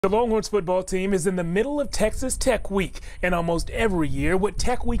The Longhorns football team is in the middle of Texas Tech Week, and almost every year what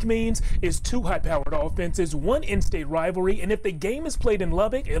Tech Week means is two high-powered offenses, one in-state rivalry, and if the game is played in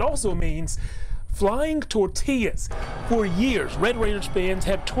Lubbock, it also means flying tortillas. For years, Red Raiders fans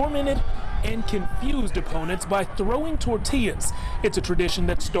have tormented and confused opponents by throwing tortillas. It's a tradition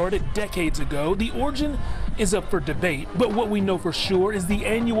that started decades ago. The origin is up for debate, but what we know for sure is the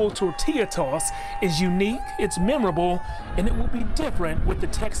annual tortilla toss is unique, it's memorable, and it will be different with the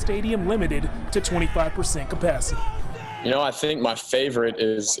Tech Stadium limited to 25% capacity. You know, I think my favorite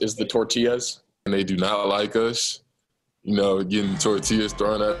is the tortillas. And they do not like us, you know, getting tortillas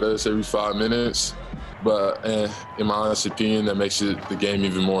thrown at us every 5 minutes. But in my honest opinion, that makes the game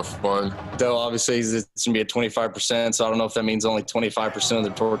even more fun. Though obviously it's going to be at 25%, so I don't know if that means only 25% of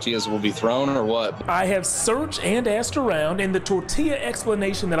the tortillas will be thrown or what. I have searched and asked around, and the tortilla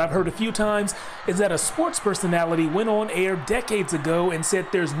explanation that I've heard a few times is that a sports personality went on air decades ago and said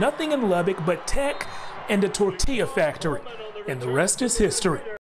there's nothing in Lubbock but Tech and a tortilla factory, and the rest is history.